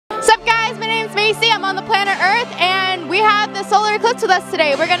Casey, I'm on the planet Earth, and we have the solar eclipse with us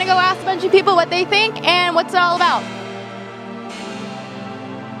today. We're going to go ask a bunch of people what they think and what's it all about.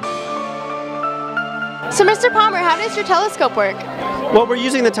 So Mr. Palmer, how does your telescope work? What we're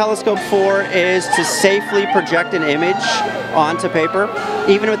using the telescope for is to safely project an image onto paper.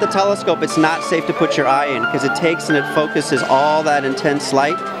 Even with the telescope, it's not safe to put your eye in because it takes and it focuses all that intense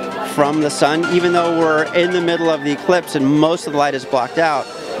light from the sun. Even though we're in the middle of the eclipse and most of the light is blocked out,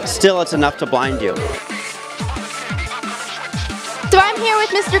 still it's enough to blind you. So I'm here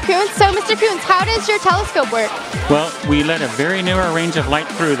with Mr. Kuntz. So Mr. Kuntz, how does your telescope work? Well, we let a very narrow range of light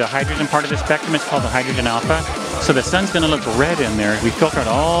through the hydrogen part of the spectrum. It's called the hydrogen alpha. So the sun's going to look red in there. We filter out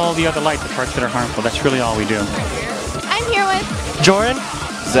all the other light, the parts that are harmful. That's really all we do. I'm here with Jordan,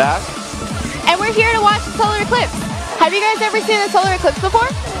 Zach? and we're here to watch the solar eclipse. Have you guys ever seen a solar eclipse before?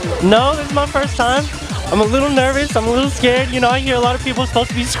 no, this is my first time. I'm a little nervous, I'm a little scared. You know, I hear a lot of people supposed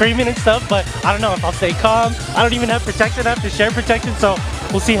to be screaming and stuff, but I don't know if I'll stay calm. I don't even have protection, I have to share protection, so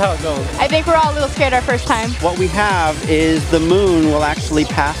we'll see how it goes. I think we're all a little scared our first time. What we have is the moon will actually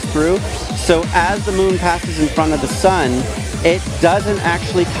pass through. So as the moon passes in front of the sun, it doesn't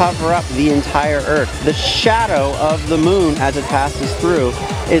actually cover up the entire Earth. The shadow of the moon as it passes through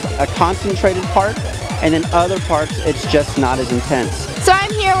is a concentrated part, and in other parts it's just not as intense. So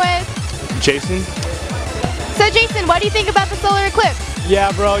I'm here with Jason? So Jason, what do you think about the solar eclipse?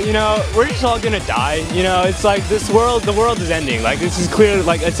 Yeah, bro, you know, we're just all gonna die. You know, it's like the world is ending. Like, this is clear,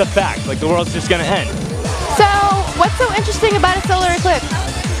 like, it's a fact. Like, the world's just gonna end. So what's so interesting about a solar eclipse?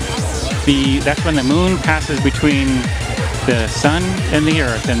 That's when the moon passes between the sun and the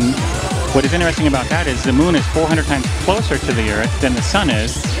earth. And what is interesting about that is the moon is 400 times closer to the earth than the sun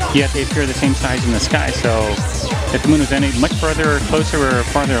is, yet they appear the same size in the sky. So if the moon was any much further, closer, or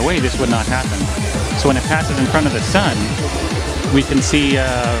farther away, this would not happen. So when it passes in front of the sun, we can see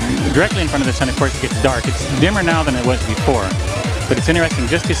directly in front of the sun, of course, it gets dark. It's dimmer now than it was before. But it's interesting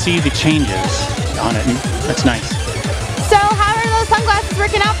just to see the changes on it. And that's nice. So how are those sunglasses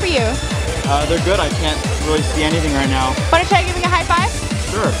working out for you? They're good. I can't really see anything right now. Want to try giving a high five?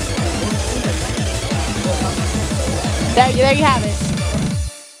 Sure. There you have it.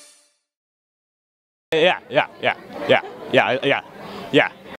 Yeah.